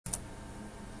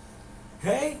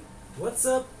Hey, what's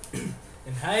up?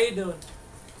 And how you doing?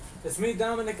 It's me,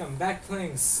 Dominic. I'm back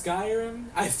playing Skyrim.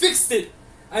 I fixed it!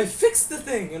 I fixed the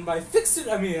thing, and by fixed it,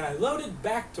 I mean I loaded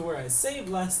back to where I saved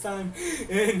last time,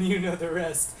 and you know the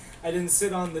rest. I didn't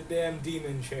sit on the damn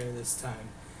demon chair this time.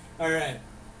 Alright.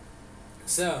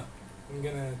 So, I'm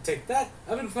gonna take that.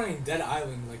 I've been playing Dead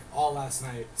Island like all last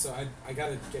night, so I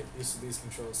gotta get used to these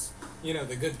controls. You know,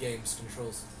 the good games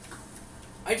controls.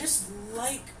 I just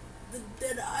like the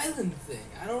Dead Island thing.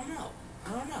 I don't know.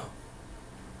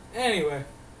 Anyway.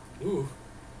 Ooh.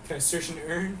 Can I search an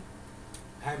urn?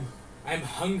 I'm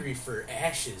hungry for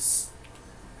ashes.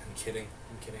 I'm kidding.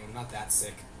 I'm not that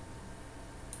sick.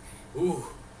 Ooh.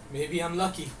 Maybe I'm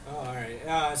lucky. Oh, alright.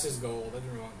 Ah, it's just gold. I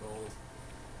didn't want gold.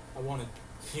 I wanted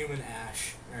human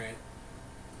ash. Alright.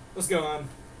 Let's go on.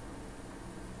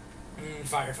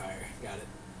 Fire. Got it.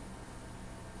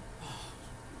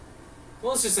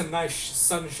 Well, it's just a nice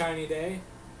sunshiny day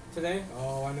today.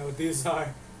 Oh, I know what these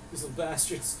are. These little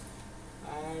bastards.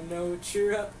 I know what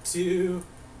you're up to.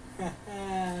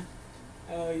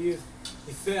 Oh, you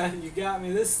thought you got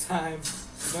me this time.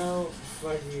 No,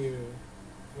 fuck you.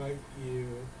 Fuck you.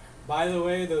 By the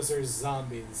way, those are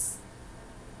zombies.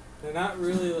 They're not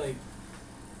really like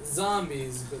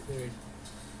zombies, but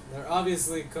they're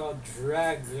obviously called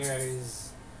DROUGRs.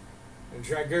 Or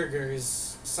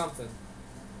DROUGRs, something.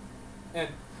 And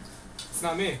it's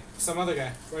not me. Some other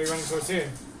guy. Why are you running towards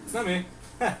here? It's not me.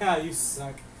 Haha, you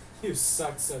suck. You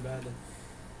suck so badly.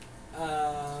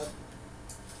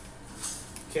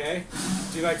 Okay.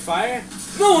 Do you like fire?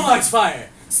 No one likes fire!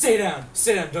 Stay down.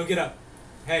 Don't get up.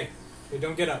 Hey,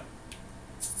 don't get up.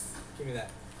 Give me that.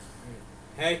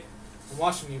 Hey, I'm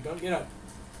watching you. Don't get up.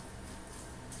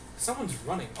 Someone's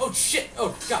running. Oh, shit!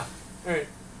 Oh, God. Alright.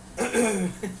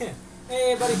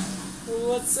 Hey, buddy.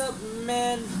 What's up,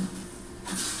 man?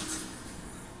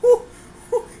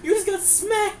 You just got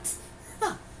smacked!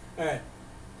 Huh. Alright.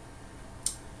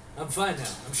 I'm fine now.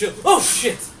 I'm chill. Oh,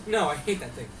 shit! No, I hate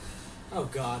that thing. Oh,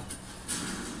 God.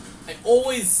 I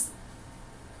always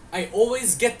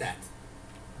get that.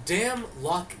 Damn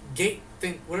lock gate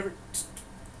thing, whatever.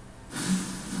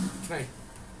 Can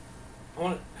I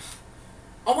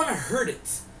wanna hurt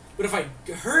it. But if I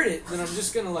hurt it, then I'm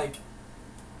just gonna, like,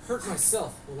 hurt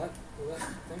myself. Will that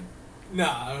thing? No,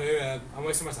 I'm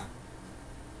wasting my time.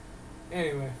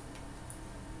 Anyway.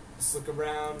 Let's look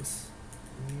around.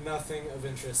 Nothing of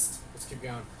interest. Let's keep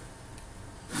going.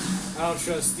 I don't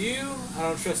trust you. I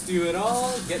don't trust you at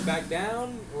all. Get back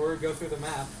down or go through the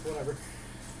map. Whatever.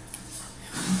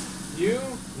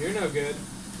 You're no good.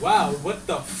 Wow,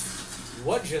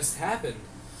 what just happened?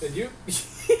 Did you?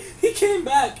 He came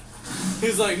back.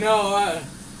 He's like, no,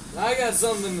 I got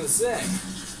something to say.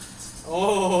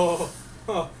 Oh,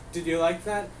 did you like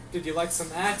that? Did you like some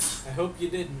axe? I hope you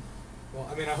didn't. Well,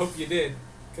 I mean, I hope you did,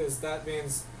 because that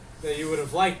means that you would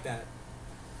have liked that.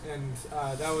 And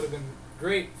that would have been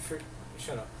great for...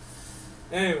 Shut up.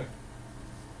 Anyway.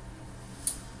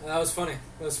 That was funny.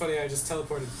 I just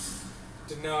teleported.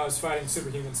 Didn't know I was fighting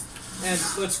superhumans.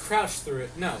 And let's crouch through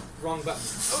it. No, wrong button.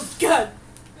 Oh, God!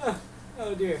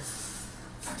 Oh dear.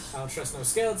 I don't trust no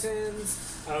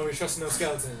skeletons. I don't really trust no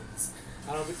skeletons.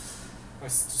 My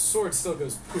sword still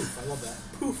goes poof. I love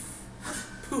that. Poof.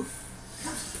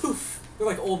 Poof. Poof. They're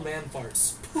like old man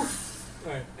farts. Poof.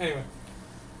 Alright, anyway.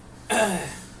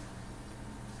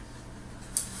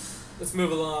 Let's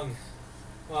move along.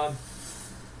 On.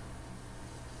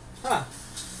 Huh.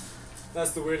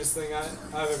 That's the weirdest thing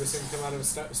I've ever seen come out of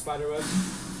a spider web.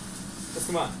 Let's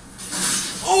come on.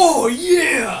 Oh,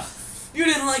 yeah! You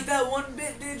didn't like that one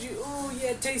bit, did you? Oh,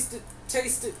 yeah, taste it.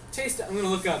 I'm gonna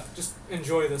look up. Just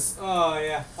enjoy this. Oh,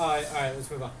 yeah. Alright, let's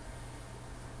move on.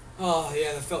 Oh,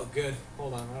 yeah, that felt good.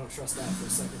 Hold on, I don't trust that for a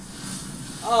second.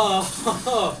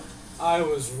 Oh, I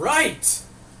was right!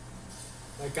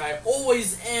 Like I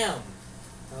always am.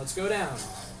 Now let's go down.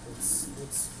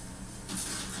 Let's...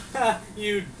 Ha!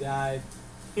 You died.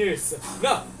 Here,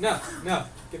 no!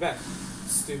 Get back.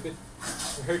 Stupid.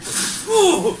 I hurt you.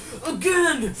 Ooh!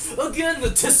 Again!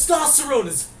 The testosterone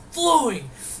is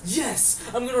flowing! Yes!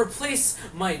 I'm gonna replace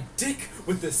my dick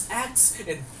with this axe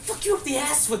and fuck you up the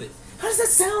ass with it! How does that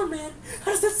sound, man?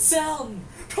 How does that sound?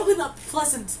 Probably not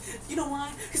pleasant. You know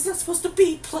why? It's not supposed to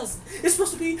be pleasant. It's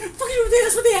supposed to be fucking you up the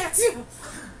ass with the axe!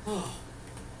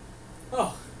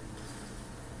 Oh.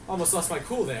 Almost lost my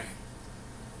cool there.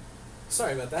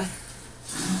 Sorry about that.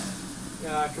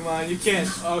 Come on, you can't.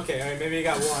 Okay, alright, maybe you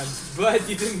got one. But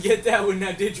you didn't get that one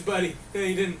now, did you, buddy? No,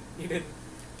 you didn't.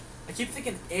 I keep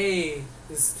thinking A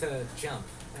is to jump.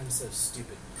 I'm so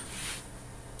stupid.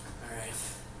 Alright.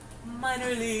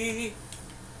 Minorly.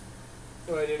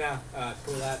 What do I do now?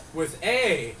 Pull that with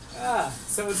A.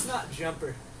 So it's not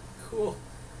jumper. Cool.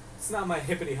 It's not my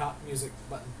hippity hop music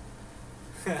button.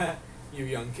 You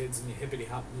young kids and your hippity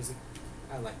hop music.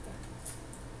 I like that.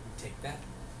 Take that.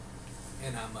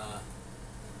 And I'm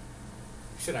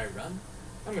should I run?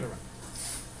 I'm gonna run.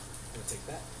 I'm gonna take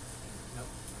that. Nope.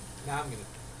 Now I'm gonna.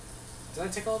 Did I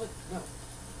take all of it? No.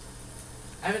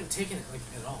 I haven't taken it like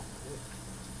at all.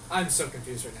 I'm so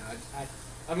confused right now.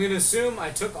 I'm gonna assume I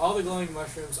took all the glowing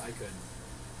mushrooms I could.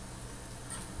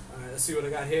 Alright, let's see what I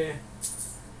got here.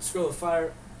 Scroll of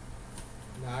fire.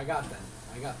 No, I got that.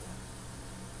 I got that.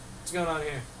 What's going on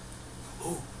here?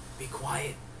 Ooh, be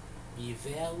quiet. Be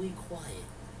very quiet.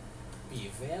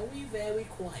 Be very, very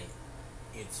quiet.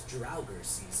 It's DROUGR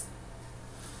season.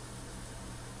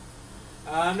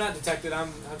 I'm not detected.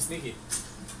 I'm sneaky.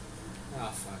 Oh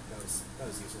fuck, that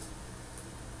was useless.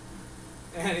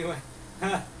 Anyway,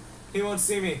 he won't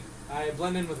see me. I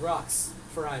blend in with rocks,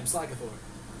 for I am Slagathor,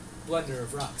 blender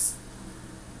of rocks.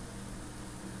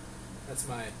 That's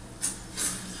my.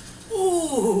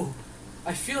 Ooh,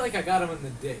 I feel like I got him in the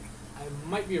dick. I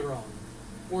might be wrong,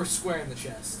 or square in the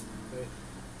chest.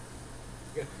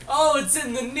 Wait. Oh, it's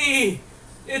in the knee.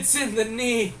 It's in the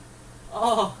knee.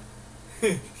 Oh,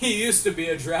 he used to be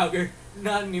a DROUGR,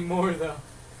 not anymore though.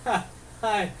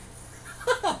 Hi.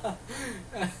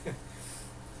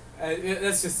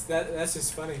 That's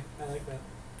just funny. I like that.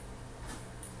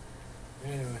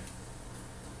 Anyway.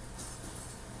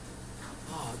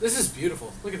 Oh, this is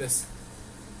beautiful. Look at this.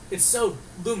 It's so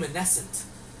luminescent.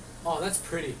 Oh, that's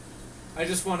pretty. I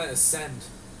just want to ascend.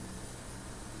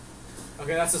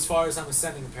 Okay, that's as far as I'm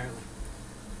ascending, apparently.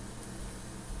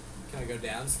 Can I go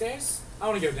downstairs? I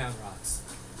want to go down rocks.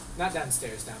 Not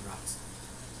downstairs, down rocks.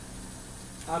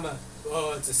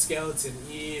 Oh, it's a skeleton.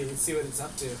 Let's see what it's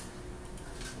up to.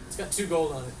 It's got 2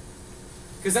 gold on it.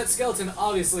 Because that skeleton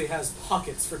obviously has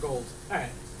pockets for gold.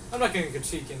 Alright, I'm not going to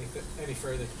critique any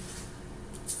further.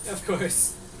 Of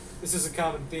course. This is a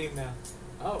common theme now.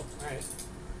 Oh, alright.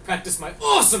 Practice my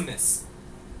awesomeness!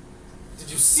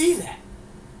 Did you see that?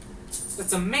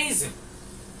 That's amazing!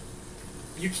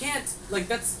 You can't, like,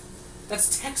 that's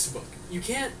textbook. You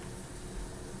can't,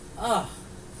 oh,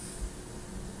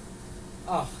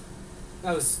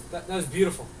 that was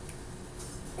beautiful.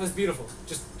 That was beautiful.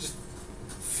 Just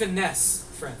finesse,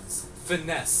 friends.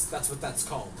 Finesse. That's what that's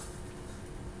called.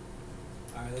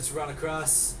 Alright, let's run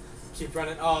across. Keep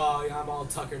running. Oh, yeah, I'm all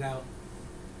tuckered out.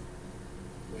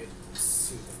 Wait, let's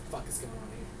see what the fuck is going on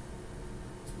here.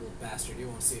 This little bastard, you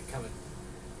won't see it coming.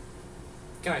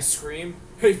 Can I scream?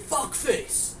 Hey,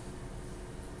 fuckface!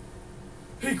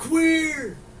 Hey,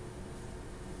 queer!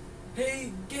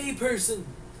 Hey, gay person!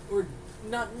 Or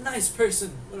not nice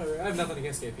person. Whatever. I have nothing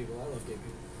against gay people. I love gay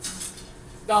people.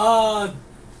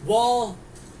 Wall.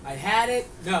 I had it.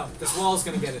 No, this wall's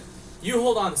gonna get it. You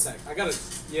hold on a sec. I gotta.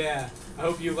 Yeah. I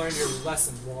hope you learned your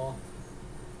lesson, wall.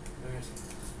 Alright.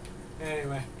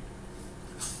 Anyway.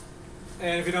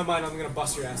 And if you don't mind, I'm gonna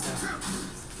bust your ass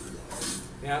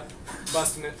now. Yep.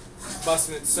 Busting it.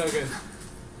 Busting it so good.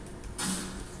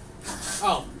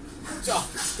 Oh.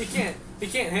 He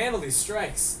can't handle these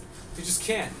strikes. He just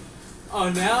can't. Oh,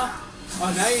 now?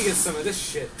 Oh, now you get some of this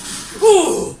shit.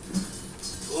 Ooh!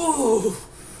 Ooh!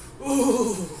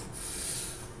 Ooh!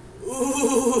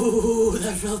 Ooh!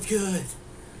 That felt good.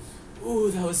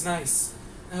 Ooh, that was nice.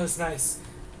 That was nice.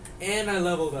 And I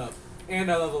leveled up.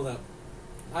 And I leveled up.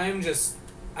 I'm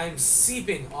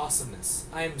seeping awesomeness.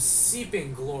 I'm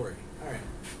seeping glory. Alright.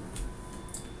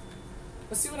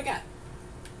 Let's see what I got.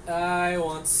 I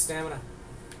want stamina.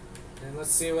 And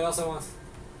let's see what else I want.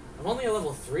 I'm only at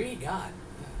level 3? God.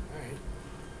 Yeah, alright.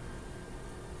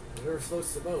 Whatever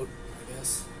floats the boat, I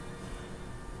guess.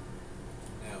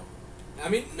 No. I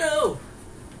mean, no!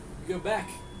 You go back.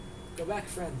 Go back,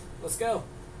 friend. Let's go.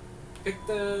 Pick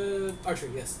the archery,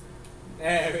 yes.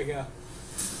 There we go.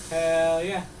 Hell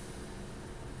yeah.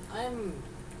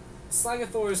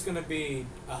 Slagathor is gonna be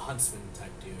a huntsman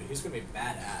type dude. He's gonna be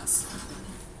badass.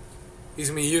 He's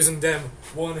gonna be using them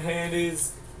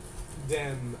one-handeds,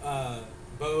 them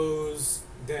bows,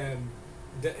 them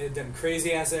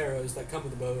crazy ass arrows that come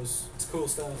with the bows. It's cool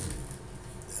stuff.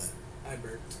 I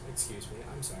burped. Excuse me.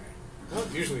 I'm sorry. I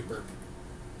don't usually burp.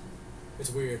 It's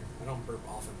weird. I don't burp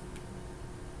often.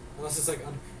 Unless it's like,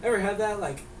 ever had that,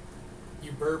 like,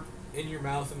 you burp in your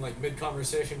mouth in like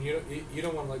mid-conversation, you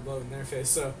don't want to like blow it in their face,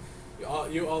 so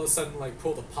you all of a sudden like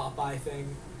pull the Popeye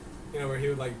thing, you know, where he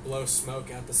would like blow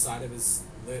smoke out the side of his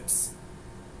lips.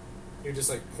 You just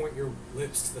like point your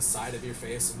lips to the side of your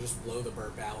face and just blow the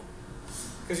burp out.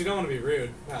 Because you don't want to be rude.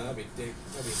 Wow, that'd be a dick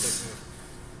move.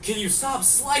 Can you stop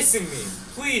slicing me?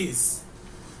 Please!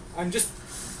 I'm just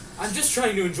I'm just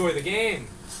trying to enjoy the game.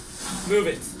 Move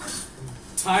it.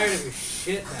 I'm tired of your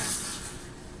shit, man.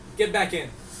 Get back in.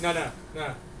 No.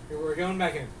 We're going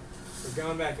back in. We're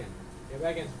going back in. Get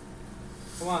back in.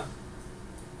 Come on.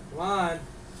 Come on.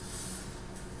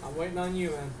 I'm waiting on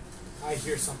you, man. I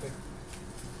hear something.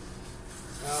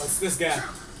 Oh, it's this guy.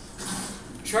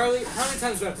 Charlie, how many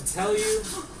times do I have to tell you?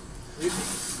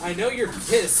 I know you're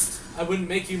pissed I wouldn't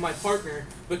make you my partner,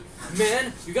 but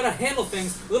man, you gotta handle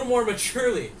things a little more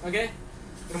maturely, okay?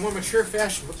 In a more mature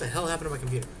fashion. What the hell happened to my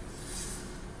computer?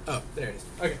 Oh, there it is.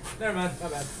 Okay, never mind, my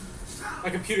bad. My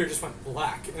computer just went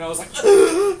black, and I was like,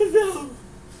 no!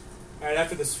 Alright,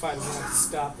 after this fight, I'm gonna have to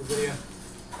stop the video.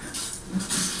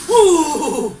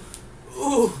 Ooh!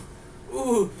 Ooh!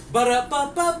 Ooh!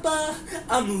 Ba-da-ba-ba-ba!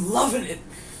 I'm loving it!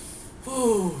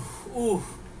 Ooh! Ooh!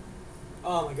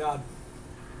 Oh my god.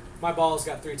 My balls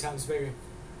got 3 times bigger.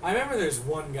 I remember there's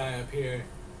one guy up here.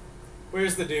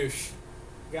 Where's the douche?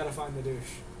 Gotta find the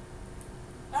douche.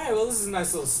 Alright, well, this is a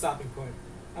nice little stopping point.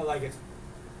 I like it.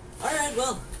 Alright,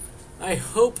 well, I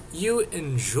hope you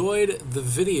enjoyed the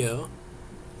video.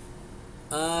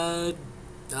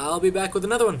 I'll be back with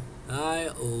another one.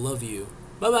 I love you.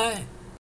 Bye-bye.